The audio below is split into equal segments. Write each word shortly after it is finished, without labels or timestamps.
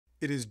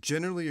It is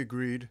generally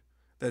agreed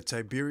that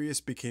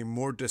Tiberius became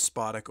more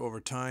despotic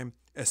over time,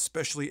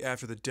 especially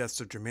after the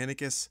deaths of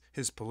Germanicus,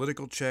 his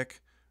political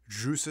check,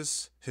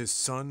 Drusus, his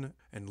son,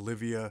 and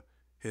Livia,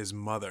 his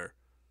mother.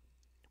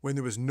 When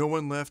there was no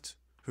one left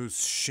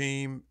whose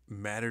shame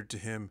mattered to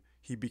him,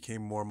 he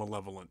became more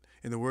malevolent.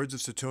 In the words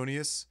of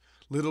Suetonius,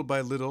 little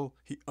by little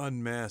he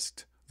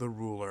unmasked the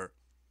ruler.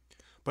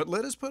 But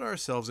let us put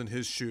ourselves in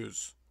his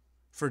shoes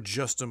for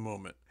just a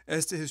moment.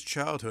 As to his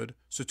childhood,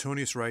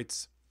 Suetonius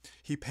writes,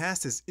 he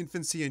passed his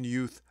infancy and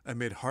youth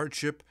amid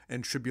hardship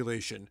and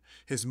tribulation.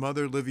 His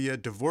mother Livia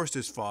divorced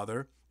his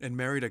father and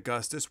married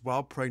Augustus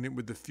while pregnant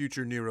with the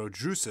future Nero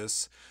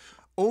Drusus.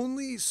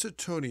 Only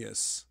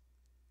Suetonius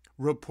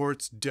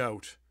reports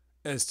doubt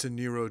as to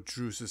Nero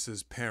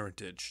Drusus's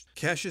parentage.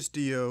 Cassius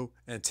Dio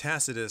and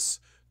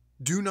Tacitus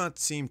do not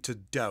seem to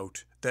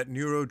doubt that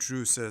Nero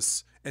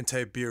Drusus and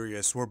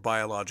Tiberius were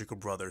biological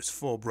brothers,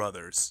 full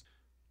brothers.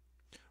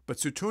 But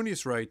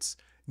Suetonius writes,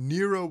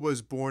 Nero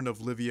was born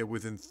of Livia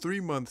within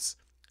 3 months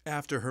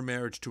after her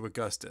marriage to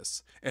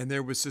Augustus, and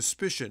there was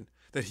suspicion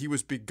that he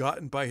was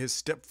begotten by his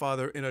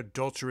stepfather in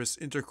adulterous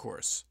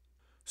intercourse.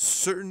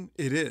 Certain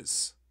it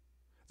is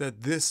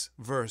that this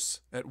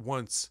verse at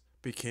once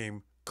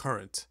became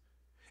current.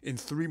 In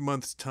 3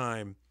 months'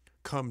 time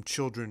come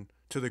children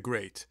to the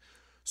great.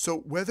 So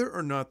whether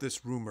or not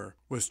this rumor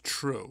was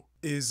true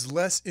is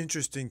less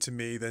interesting to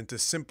me than to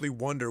simply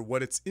wonder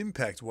what its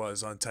impact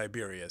was on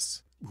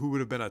Tiberius, who would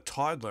have been a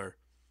toddler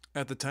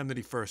at the time that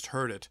he first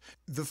heard it.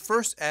 The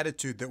first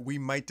attitude that we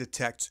might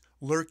detect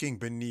lurking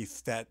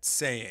beneath that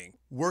saying,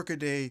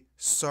 workaday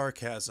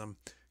sarcasm,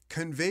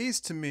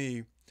 conveys to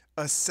me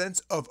a sense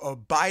of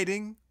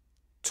abiding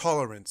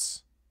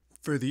tolerance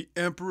for the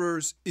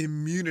emperor's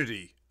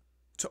immunity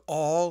to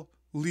all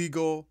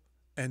legal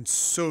and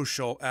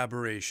social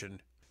aberration.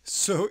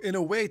 So in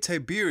a way,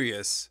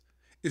 Tiberius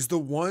is the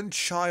one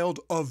child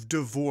of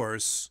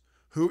divorce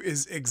who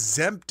is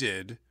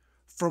exempted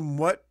from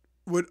what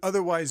would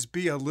otherwise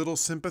be a little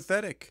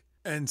sympathetic.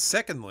 And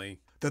secondly,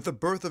 that the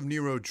birth of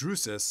Nero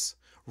Drusus,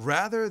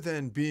 rather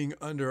than being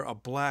under a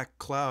black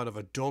cloud of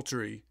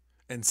adultery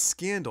and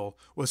scandal,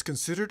 was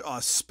considered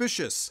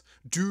auspicious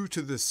due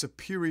to the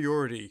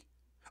superiority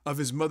of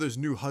his mother's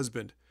new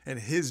husband and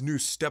his new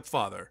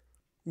stepfather.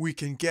 We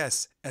can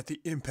guess at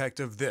the impact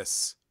of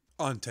this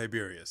on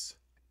Tiberius.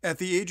 At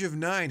the age of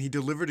 9, he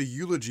delivered a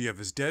eulogy of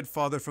his dead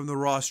father from the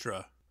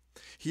rostra.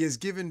 He has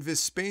given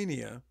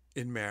Vespania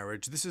in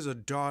marriage. This is a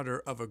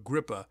daughter of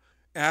Agrippa.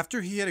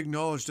 After he had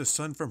acknowledged a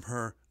son from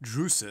her,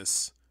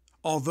 Drusus,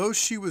 although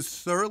she was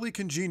thoroughly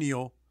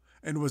congenial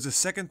and was a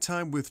second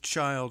time with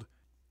child,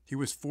 he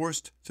was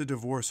forced to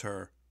divorce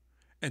her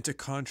and to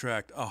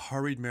contract a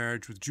hurried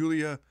marriage with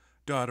Julia,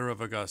 daughter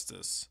of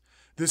Augustus.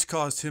 This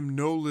caused him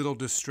no little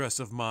distress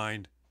of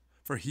mind,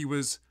 for he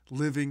was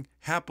living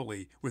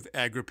happily with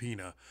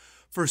Agrippina.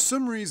 For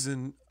some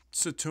reason,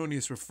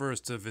 Suetonius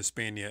refers to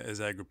Vespania as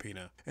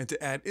Agrippina. And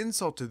to add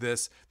insult to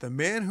this, the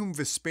man whom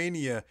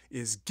Vespania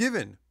is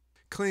given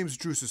claims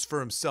Drusus for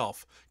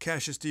himself.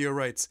 Cassius Dio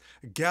writes,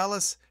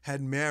 Gallus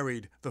had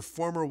married the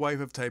former wife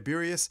of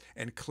Tiberius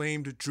and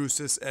claimed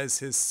Drusus as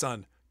his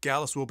son.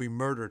 Gallus will be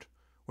murdered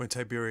when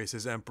Tiberius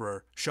is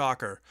emperor.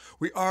 Shocker.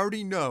 We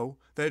already know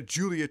that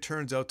Julia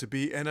turns out to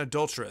be an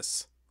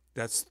adulteress.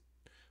 That's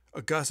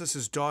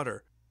Augustus's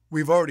daughter.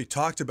 We've already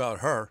talked about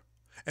her.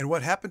 And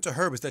what happened to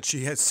her was that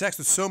she had sex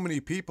with so many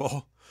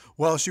people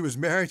while she was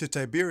married to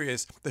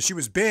Tiberius that she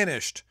was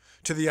banished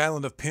to the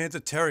island of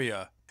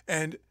Pantateria.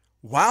 And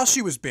while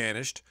she was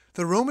banished,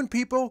 the Roman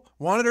people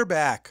wanted her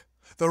back.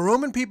 The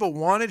Roman people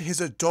wanted his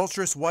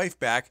adulterous wife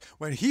back.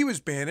 When he was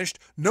banished,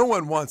 no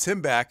one wants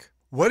him back.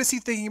 What is he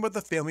thinking about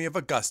the family of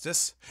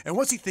Augustus? And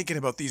what's he thinking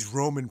about these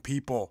Roman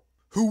people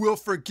who will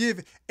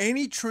forgive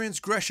any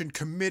transgression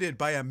committed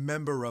by a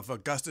member of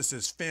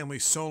Augustus's family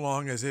so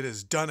long as it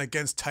is done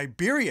against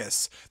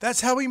Tiberius?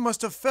 That's how he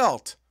must have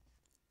felt.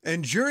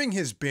 And during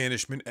his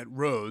banishment at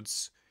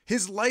Rhodes,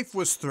 his life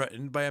was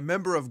threatened by a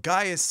member of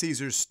Gaius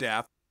Caesar's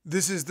staff.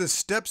 This is the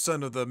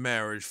stepson of the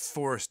marriage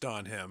forced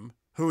on him,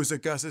 who is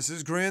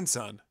Augustus's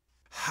grandson.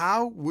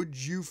 How would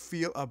you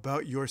feel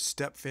about your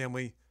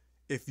stepfamily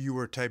if you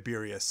were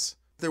Tiberius?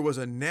 There was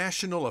a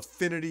national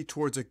affinity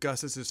towards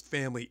Augustus's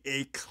family,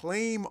 a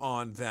claim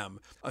on them,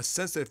 a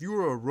sense that if you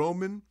were a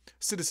Roman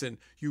citizen,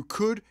 you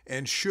could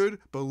and should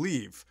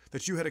believe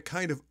that you had a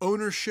kind of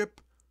ownership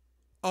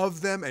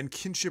of them and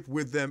kinship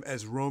with them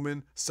as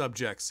Roman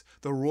subjects.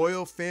 The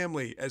royal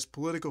family as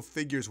political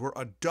figures were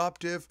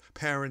adoptive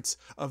parents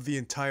of the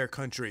entire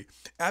country.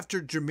 After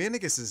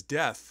Germanicus's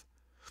death,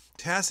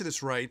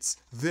 Tacitus writes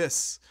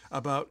this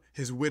about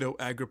his widow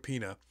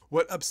Agrippina.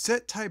 What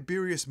upset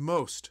Tiberius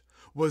most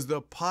was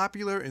the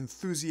popular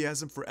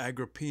enthusiasm for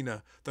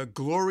Agrippina, the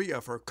glory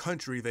of her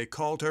country. They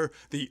called her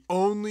the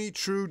only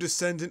true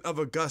descendant of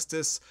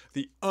Augustus,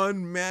 the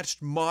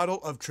unmatched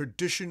model of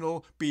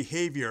traditional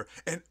behavior.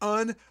 An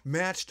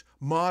unmatched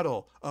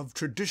model of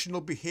traditional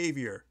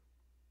behavior.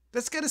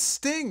 That's got a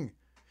sting.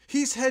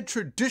 He's had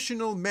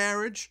traditional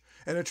marriage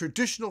and a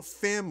traditional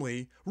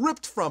family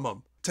ripped from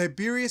him.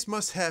 Tiberius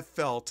must have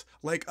felt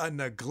like a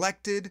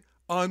neglected,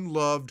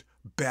 unloved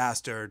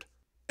bastard,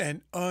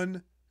 an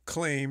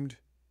unclaimed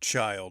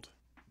child.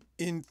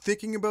 In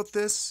thinking about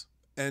this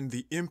and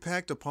the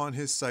impact upon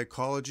his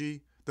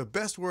psychology, the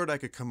best word I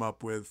could come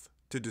up with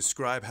to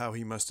describe how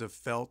he must have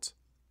felt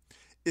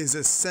is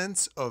a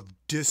sense of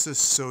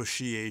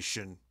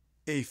disassociation,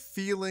 a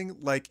feeling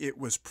like it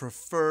was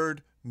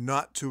preferred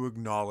not to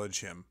acknowledge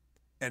him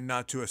and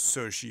not to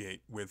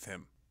associate with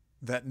him.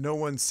 That no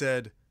one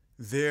said,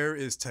 there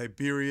is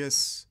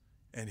Tiberius,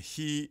 and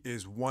he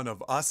is one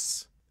of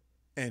us,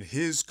 and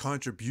his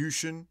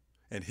contribution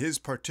and his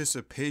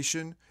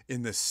participation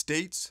in the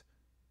states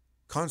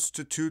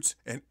constitutes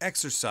an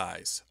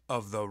exercise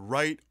of the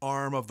right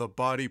arm of the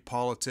body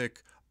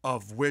politic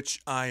of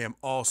which I am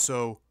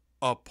also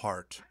a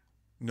part.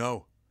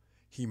 No,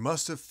 he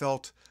must have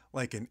felt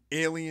like an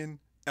alien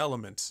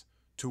element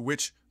to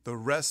which the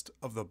rest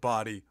of the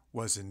body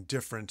was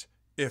indifferent,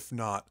 if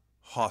not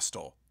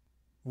hostile.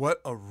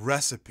 What a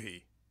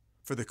recipe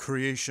for the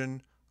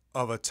creation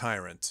of a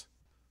tyrant.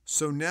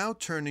 So now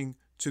turning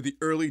to the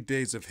early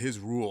days of his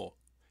rule,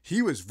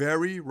 he was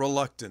very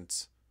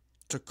reluctant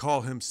to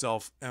call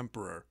himself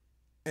emperor,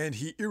 and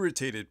he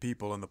irritated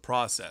people in the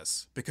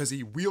process because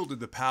he wielded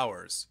the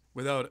powers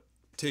without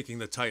taking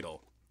the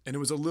title, and it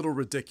was a little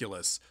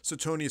ridiculous.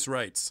 Suetonius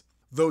writes,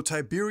 though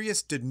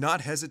Tiberius did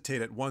not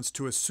hesitate at once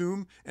to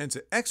assume and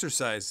to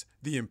exercise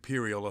the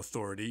imperial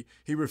authority,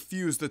 he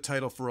refused the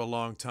title for a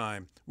long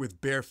time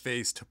with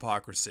barefaced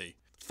hypocrisy.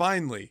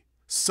 Finally,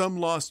 some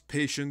lost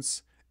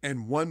patience,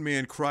 and one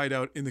man cried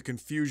out in the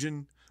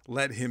confusion,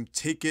 let him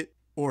take it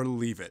or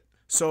leave it.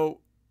 So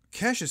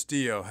Cassius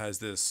Dio has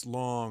this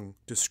long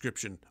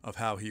description of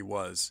how he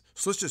was.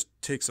 So let's just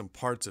take some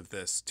parts of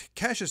this.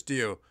 Cassius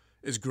Dio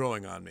is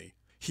growing on me.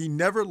 He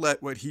never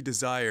let what he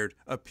desired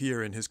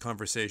appear in his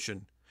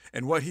conversation,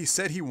 and what he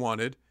said he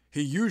wanted,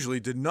 he usually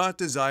did not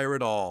desire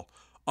at all.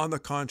 On the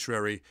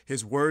contrary,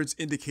 his words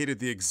indicated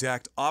the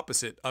exact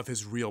opposite of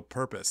his real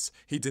purpose.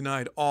 He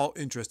denied all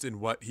interest in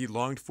what he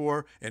longed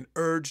for and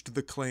urged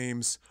the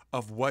claims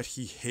of what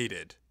he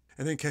hated.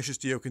 And then Cassius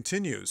Dio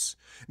continues,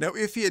 now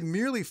if he had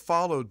merely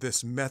followed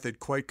this method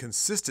quite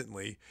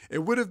consistently, it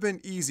would have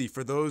been easy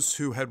for those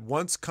who had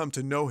once come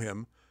to know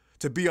him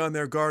to be on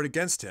their guard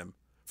against him,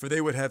 for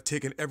they would have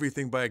taken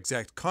everything by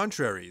exact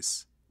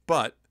contraries.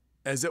 But,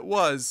 as it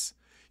was,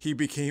 he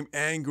became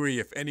angry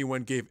if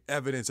anyone gave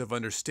evidence of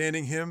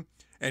understanding him,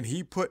 and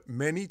he put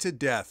many to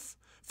death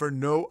for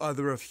no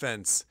other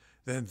offense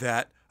than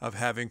that of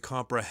having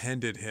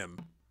comprehended him.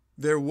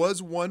 There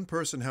was one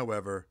person,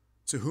 however,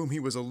 to whom he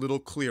was a little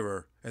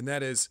clearer, and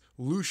that is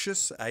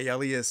Lucius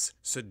Aelius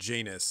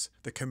Sejanus,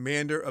 the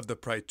commander of the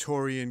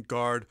Praetorian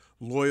Guard,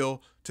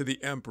 loyal to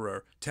the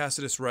emperor.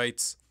 Tacitus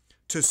writes,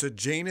 to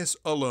Sejanus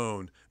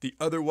alone, the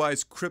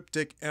otherwise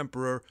cryptic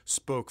emperor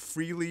spoke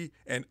freely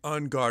and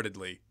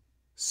unguardedly.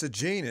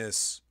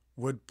 Sejanus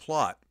would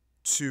plot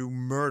to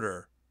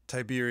murder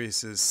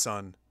Tiberius's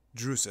son,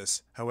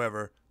 Drusus.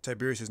 However,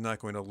 Tiberius is not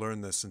going to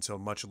learn this until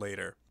much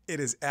later.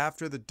 It is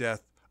after the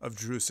death of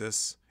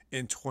Drusus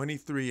in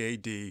 23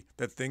 AD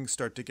that things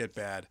start to get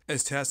bad.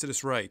 As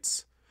Tacitus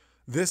writes,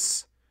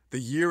 this, the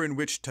year in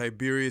which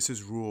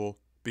Tiberius's rule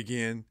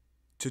began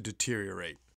to deteriorate.